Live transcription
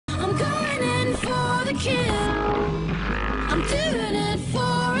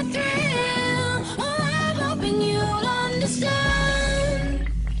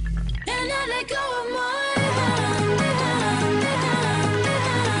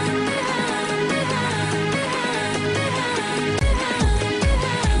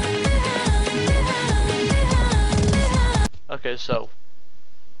Okay, so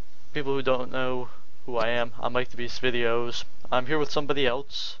people who don't know who I am, I'm MikeTheBeastsVideos. I'm here with somebody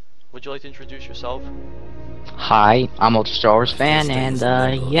else. Would you like to introduce yourself? Hi, I'm ultrastarwarsfan,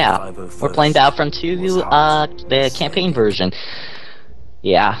 and yeah, we're playing Battlefront 2, the campaign version.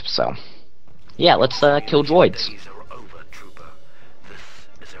 Yeah, so yeah, let's kill droids.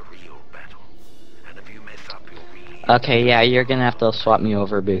 Okay, yeah, you're gonna have to swap me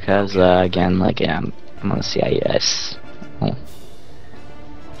over because again, like I'm on the CIS. Oh.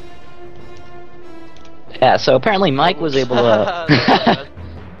 Yeah, so apparently Mike was able to.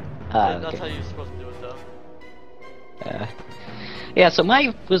 That's how you're supposed to do it, though. Yeah, so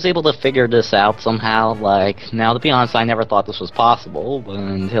Mike was able to figure this out somehow. Like, now to be honest, I never thought this was possible, but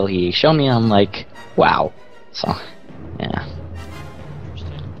until he showed me, I'm like, wow. So, yeah.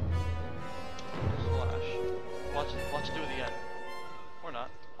 Interesting. Slash. Watch it do it again. Or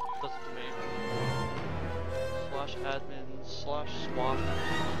not. Doesn't to me. Slash admin slash swap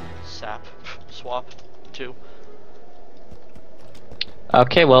sap swap 2.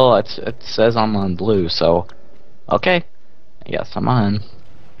 Okay, well, it says I'm on blue, so okay. I guess I'm on.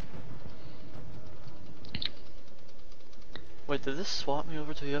 Wait, did this swap me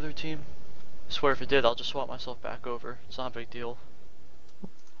over to the other team? I swear if it did, I'll just swap myself back over. It's not a big deal.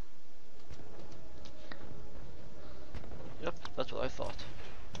 Yep, that's what I thought.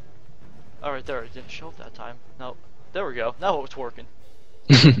 Alright, there, it didn't show up that time. No, there we go. Now it's working.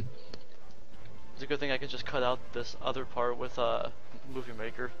 It's a good thing I can just cut out this other part with Movie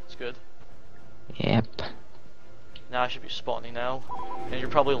Maker. It's good. Yep. Now I should be spawning now. And you're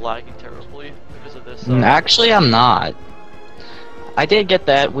probably lagging terribly because of this. Actually, I'm not. I did get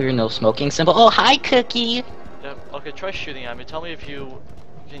that weird no smoking symbol. Oh, hi, Cookie! Yep, okay, try shooting at me. Tell me if you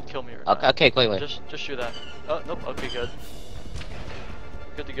can kill me or not. Okay, wait. Just shoot at me. Oh, nope, okay, good.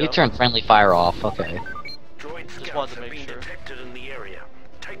 Good to go. You turned friendly fire off, okay. Just wanted to make sure. Detected in the area.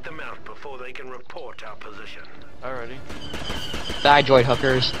 Take them out before they can report our position. Alrighty. Die, droid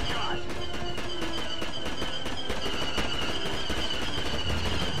hookers.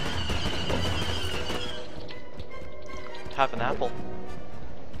 Have an apple.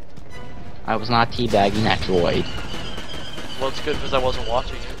 I was not teabagging that droid. Well, it's good because I wasn't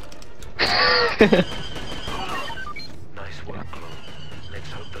watching it. Nice work, Clone. Let's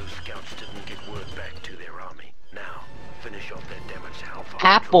hope those scouts didn't get word back to their army. Now, finish off that damaged Alpha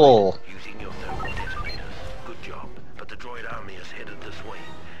Apple! droid using your thermal detonators. Good job, but the droid army is headed this way.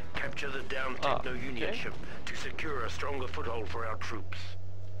 Capture the downed Techno-Union ship to secure a stronger foothold for our troops.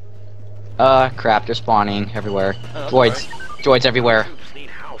 Crap, they're spawning everywhere. Droids. Right. Droids everywhere. Troops need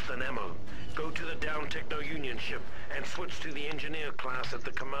health and ammo. Go to the downed Techno-Union ship and switch to the engineer class at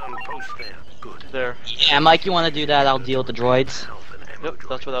the command post there. Good. There. Yeah, Mike, you want to do that? I'll deal with the droids. Yep,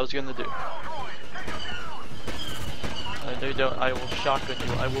 that's what I was gonna do. No, you don't. I will shotgun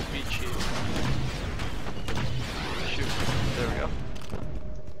you. I will beat you. Shoot. There we go.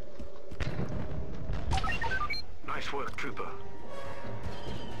 Nice work, trooper.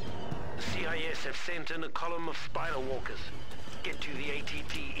 The CIS have sent in a column of spider walkers. Get to the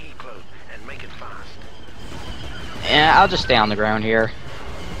ATTE clone and make it fast. Yeah, I'll just stay on the ground here.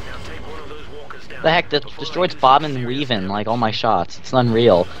 Now take one of those walkers down. The heck, this droid's bobbing and weaving like all my shots. It's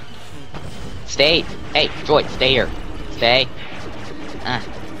unreal. Stay. Hey, droid, stay here. Stay.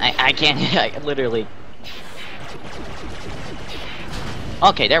 I can't. I literally.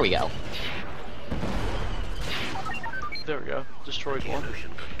 Okay, there we go. There we go. Destroyed one.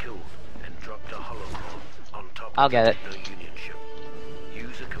 I'll get it.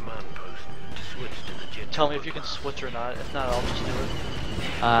 Use a command post to switch to the jet. Tell me if you can switch or not. If not, I'll just do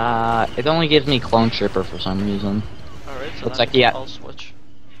it. It only gives me clone trooper for some reason. Alright, so looks like I'll switch.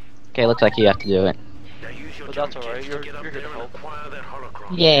 Okay, looks like you have to do it. But that's alright. You're here to help.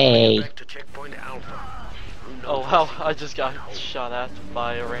 Yay! Oh wow! I just got shot at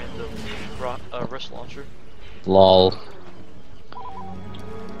by a random wrist launcher. Lol.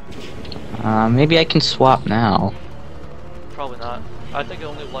 Maybe I can swap now. Probably not. I think it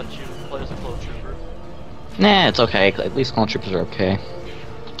only lets you play as a clone trooper. Nah, it's okay. At least clone troopers are okay.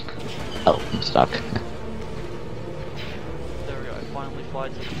 Oh, I'm stuck. There we go. I finally fly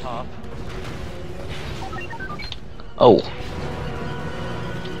to the top. Oh.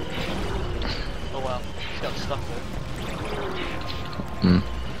 Oh wow. Just got stuck there.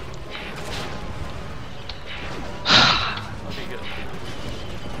 Okay, good.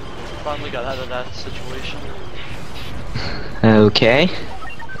 Finally got out of that situation. Okay.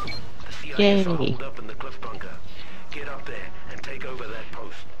 Yay. Hold up in the cliff bunker. Get up there and take over that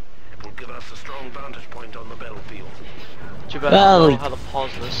post. It will give us a strong vantage point on the battlefield. Too bad I don't know how to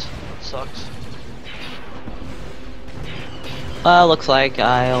pause this. It sucks. Looks like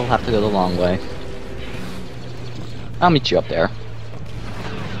I'll have to go the long way. I'll meet you up there.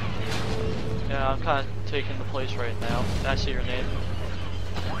 Yeah, I'm kind of taking the place right now. I see your name.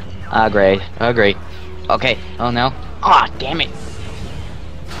 Great. Great. Okay. Oh no. Ah, damn it.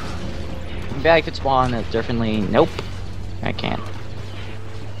 Maybe I could spawn it differently. Nope. I can't.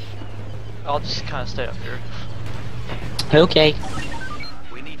 I'll just kind of stay up here. Okay.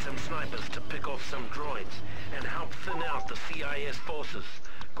 We need some snipers to pick off some droids and help thin out the CIS forces.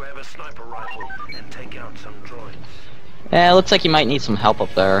 Grab a sniper rifle and take out some droids. Yeah, looks like you might need some help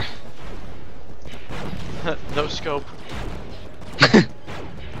up there. No scope.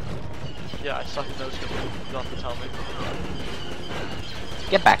 Yeah, I suck at no scope. You don't have to tell me.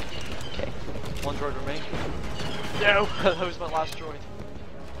 Get back. Okay. One droid remain. No! That was my last droid.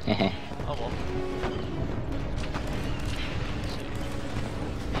 Hehe. Oh well.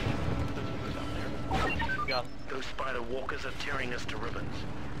 Got him. Those spider walkers are tearing us to ribbons.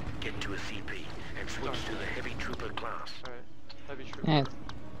 Get to a CP and switch to the heavy trooper class. Alright. Heavy trooper. Yeah.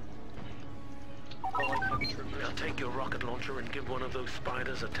 Don't like heavy troopers. Now take your rocket launcher and give one of those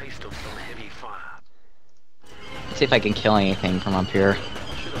spiders a taste of some heavy fire. Let's see if I can kill anything from up here.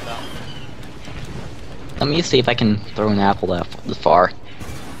 Shoot him down. Let me see if I can throw an apple that far.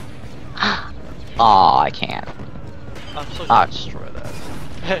 Aw, I can't. I'm still gonna destroy that.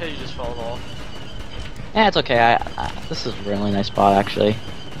 You just fell off. Yeah, it's okay. This is a really nice spot, actually.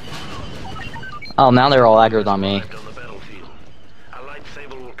 Oh, now they're all aggroed on me. On the battlefield. A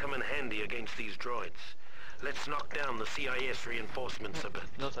lightsaber will come in handy against these droids. Let's knock down the CIS reinforcements a bit.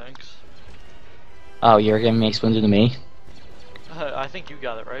 No thanks. Oh, you're giving me exploded to me? I think you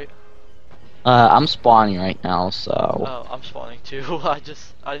got it right. I'm spawning right now, so... Oh, I'm spawning too. I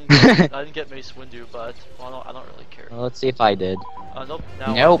didn't get Mace Windu, but well, I don't really care. Well, let's see if I did. Nope.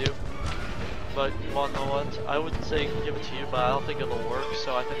 Now Nope. I do. But you wanna know what? I would say give it to you, but I don't think it'll work.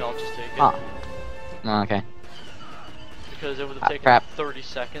 So I think I'll just take it. Oh, okay. Because it would have taken crap. 30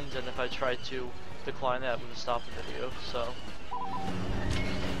 seconds, and if I tried to decline that, it would have stopped the video. So.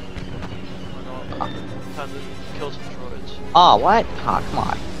 Time to kill some droids. Oh, what? Oh, come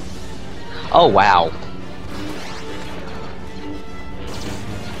on. Oh, wow.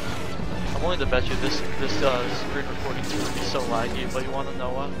 I'm willing to bet you this screen recording is gonna be so laggy, but you wanna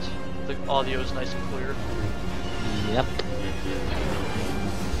know what? The audio is nice and clear. Yep.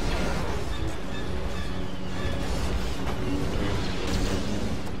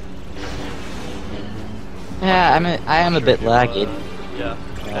 Yeah, I am a bit laggy. Yeah.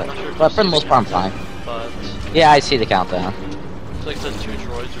 I'm not sure if But you for the see most part, I'm fine. But Yeah, I see the countdown. it's like the 2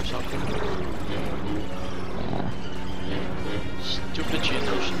 droids or something. Yeah. Stupid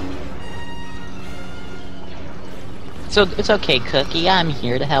generation. So it's okay, Cookie. I'm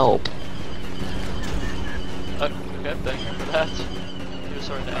here to help. Okay, thank you for that. He was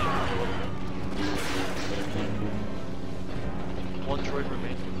starting to anger me a little bit. One droid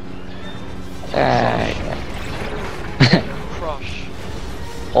remaining. Crush.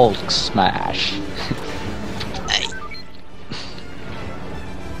 Hulk smash.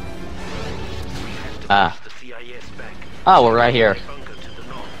 The CIS back. Oh, we're right here. Bunker to the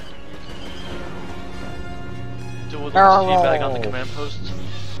north. Do a little feedback on the command post.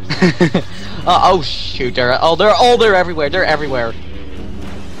 Oh shoot! They're everywhere. They're everywhere.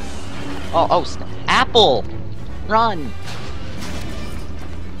 Oh, Apple, run!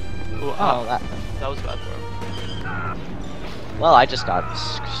 Ooh, Oh, that was a bad throw. well, I just got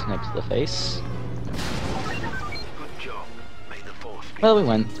sniped to the face. Good job. May the force be Well, we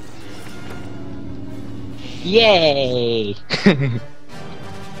win. Yay!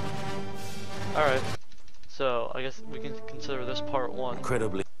 Alright. So, I guess we can consider this part 1.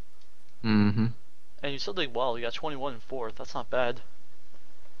 incredibly. Mm-hmm. And you still did well. You got 21 and 4th. That's not bad.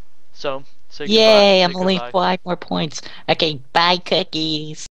 So, say goodbye. Yay! Say I'm only goodbye. 5 more points. Okay, bye, cookies.